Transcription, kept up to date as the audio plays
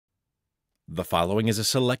The following is a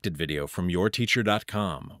selected video from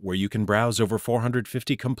yourteacher.com, where you can browse over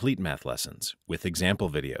 450 complete math lessons with example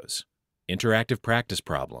videos, interactive practice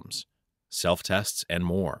problems, self-tests, and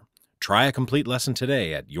more. Try a complete lesson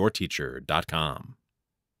today at yourteacher.com.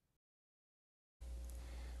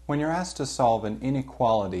 When you're asked to solve an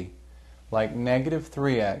inequality like negative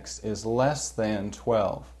 3x is less than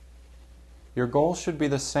 12, your goal should be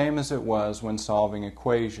the same as it was when solving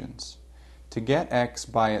equations: to get x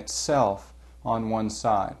by itself on one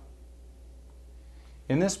side.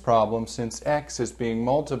 In this problem, since x is being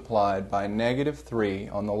multiplied by negative 3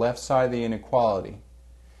 on the left side of the inequality,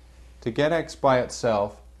 to get x by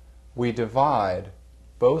itself, we divide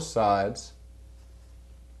both sides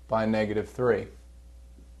by negative 3.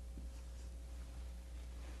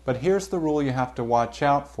 But here's the rule you have to watch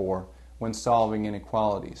out for when solving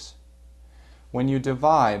inequalities. When you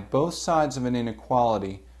divide both sides of an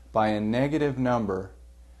inequality by a negative number,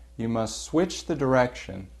 you must switch the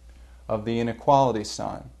direction of the inequality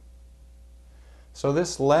sign. So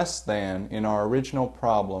this less than in our original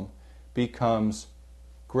problem becomes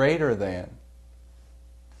greater than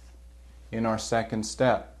in our second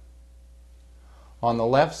step. On the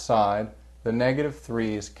left side, the negative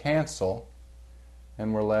 3's cancel,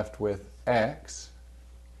 and we're left with x.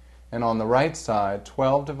 And on the right side,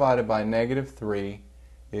 12 divided by negative 3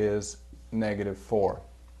 is negative 4.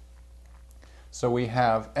 So we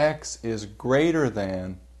have x is greater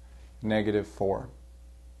than negative 4.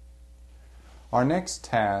 Our next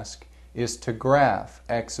task is to graph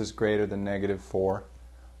x is greater than negative 4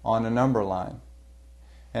 on a number line.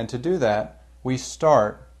 And to do that, we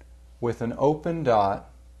start with an open dot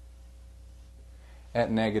at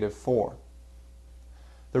negative 4.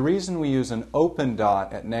 The reason we use an open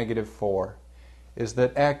dot at negative 4 is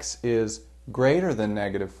that x is greater than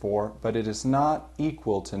negative 4, but it is not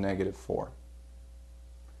equal to negative 4.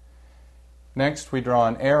 Next, we draw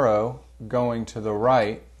an arrow going to the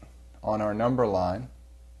right on our number line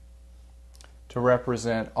to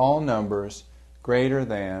represent all numbers greater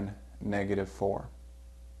than negative 4.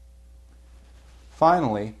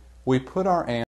 Finally, we put our answer